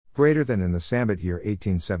Greater than in the Sambat year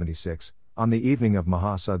 1876, on the evening of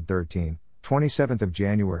Mahasud 13, 27th of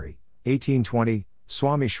January, 1820,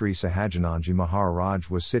 Swami Sri Sahajananji Maharaj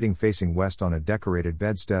was sitting facing west on a decorated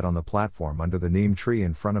bedstead on the platform under the neem tree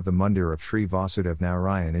in front of the mandir of Sri Vasudev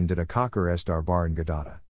Narayan in Didakakar S. Darbar in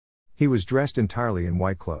Gadada. He was dressed entirely in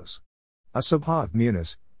white clothes. A sabha of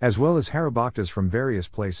munis, as well as Haribhaktas from various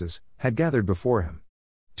places, had gathered before him.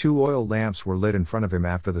 2 oil lamps were lit in front of him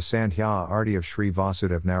after the Sandhya Arti of Sri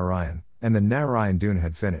Vasudev Narayan, and the Narayan Dun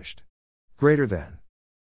had finished. Greater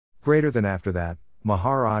than after that,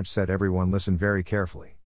 Maharaj said, "Everyone listen very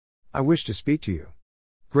carefully. I wish to speak to you."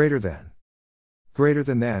 Greater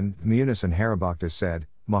than then, munis and Haribhaktas said,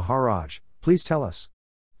 "Maharaj, please tell us."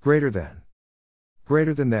 Greater than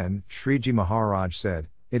then, Sriji Maharaj said,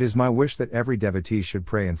 "It is my wish that every devotee should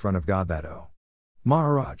pray in front of God that, O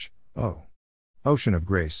Maharaj, O Ocean of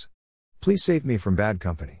Grace, please save me from bad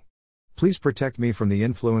company. Please protect me from the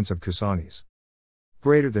influence of Kusanis."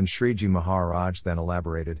 Greater than Sriji Maharaj then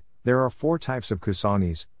elaborated, there are 4 types of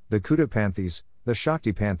Kusanis, the Kudapanthes, the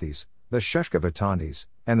Shaktipanthes, the Shushkavatandis,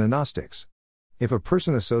 and the Gnostics. If a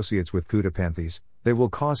person associates with Kudapanthes, they will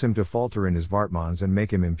cause him to falter in his Vartmans and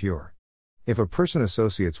make him impure. If a person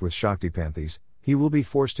associates with Shaktipanthes, he will be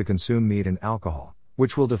forced to consume meat and alcohol,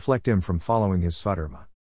 which will deflect him from following his Svadharma.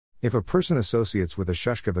 If a person associates with a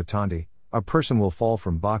Shushkavatandi, a person will fall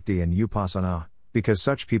from Bhakti and Upasana, because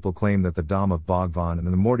such people claim that the Dham of Bhagwan and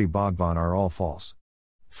the Murti Bhagwan are all false.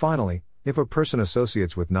 Finally, if a person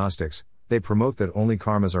associates with Gnostics, they promote that only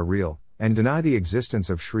karmas are real, and deny the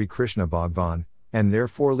existence of Sri Krishna Bhagwan, and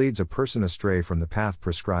therefore leads a person astray from the path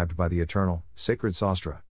prescribed by the eternal, sacred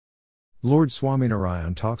Sastra. Lord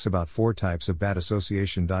Swaminarayan talks about 4 types of bad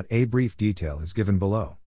association. A brief detail is given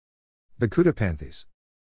below. The Kudapanthes.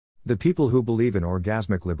 The people who believe in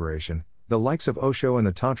orgasmic liberation, the likes of Osho and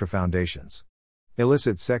the Tantra foundations.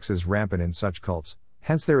 Illicit sex is rampant in such cults,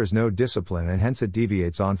 hence there is no discipline and hence it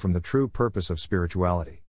deviates on from the true purpose of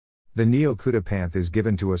spirituality. The Neo-Kudapanth is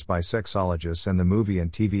given to us by sexologists and the movie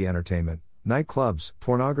and TV entertainment, nightclubs,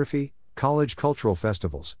 pornography, college cultural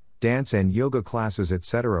festivals, dance and yoga classes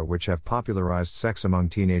etc. which have popularized sex among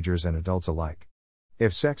teenagers and adults alike.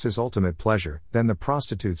 If sex is ultimate pleasure, then the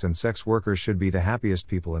prostitutes and sex workers should be the happiest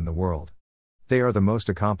people in the world. They are the most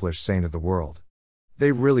accomplished saint of the world.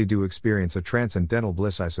 They really do experience a transcendental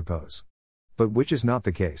bliss, I suppose. But which is not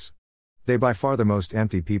the case. They by far the most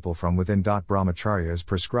empty people from within. Brahmacharya is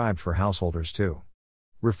prescribed for householders too.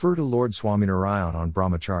 Refer to Lord Swaminarayan on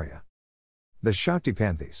Brahmacharya. The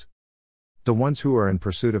Shaktipanthes. The ones who are in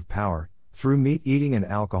pursuit of power, through meat eating and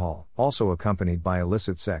alcohol, also accompanied by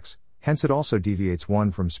illicit sex, hence it also deviates one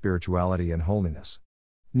from spirituality and holiness.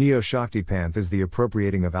 Neo-Shaktipanth is the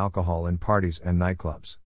appropriating of alcohol in parties and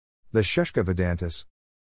nightclubs. The Shushka Vedantas.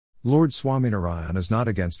 Lord Swaminarayan is not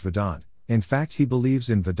against Vedanta, in fact he believes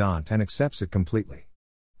in Vedanta and accepts it completely.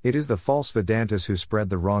 It is the false Vedantas who spread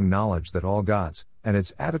the wrong knowledge that all gods, and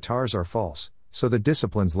its avatars are false, so the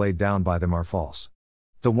disciplines laid down by them are false.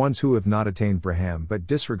 The ones who have not attained Braham but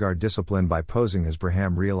disregard discipline by posing as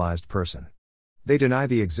Braham realized person. They deny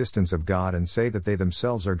the existence of God and say that they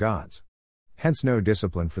themselves are gods. Hence no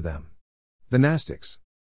discipline for them. The Gnostics.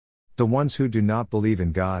 The ones who do not believe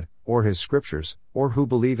in God, or His scriptures, or who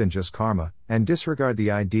believe in just karma, and disregard the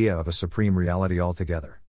idea of a supreme reality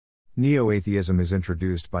altogether. Neo-atheism is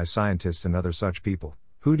introduced by scientists and other such people,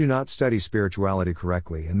 who do not study spirituality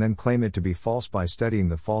correctly and then claim it to be false by studying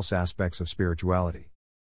the false aspects of spirituality.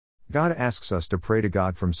 God asks us to pray to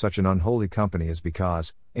God from such an unholy company is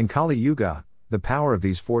because, in Kali Yuga, the power of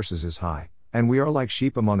these forces is high, and we are like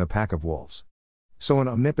sheep among a pack of wolves. So an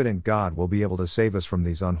omnipotent God will be able to save us from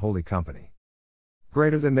these unholy company.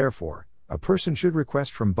 Greater than therefore, a person should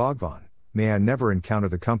request from Bhagwan, may I never encounter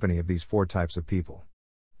the company of these 4 types of people.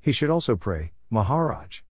 He should also pray,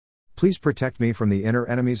 Maharaj, please protect me from the inner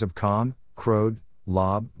enemies of Kam, Krodh,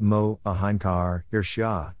 Lobh, Moh, Ahankar,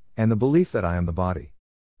 Irsha, and the belief that I am the body.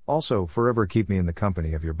 Also, forever keep me in the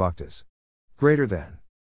company of your bhaktas. Greater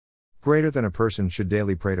than a person should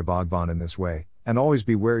daily pray to Bhagwan in this way, and always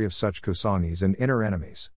be wary of such kusanis and inner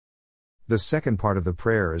enemies. The second part of the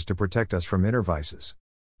prayer is to protect us from inner vices.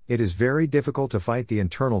 It is very difficult to fight the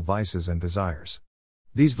internal vices and desires.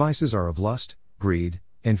 These vices are of lust, greed,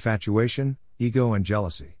 infatuation, ego and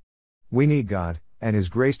jealousy. We need God, and His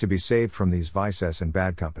grace to be saved from these vices and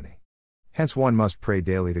bad company. Hence one must pray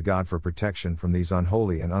daily to God for protection from these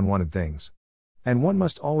unholy and unwanted things. And one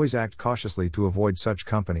must always act cautiously to avoid such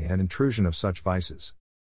company and intrusion of such vices.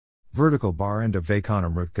 Vertical bar end of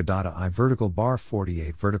Vakanamrut Gadada I vertical bar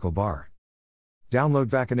 48 vertical bar. Download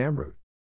Vakanamrut.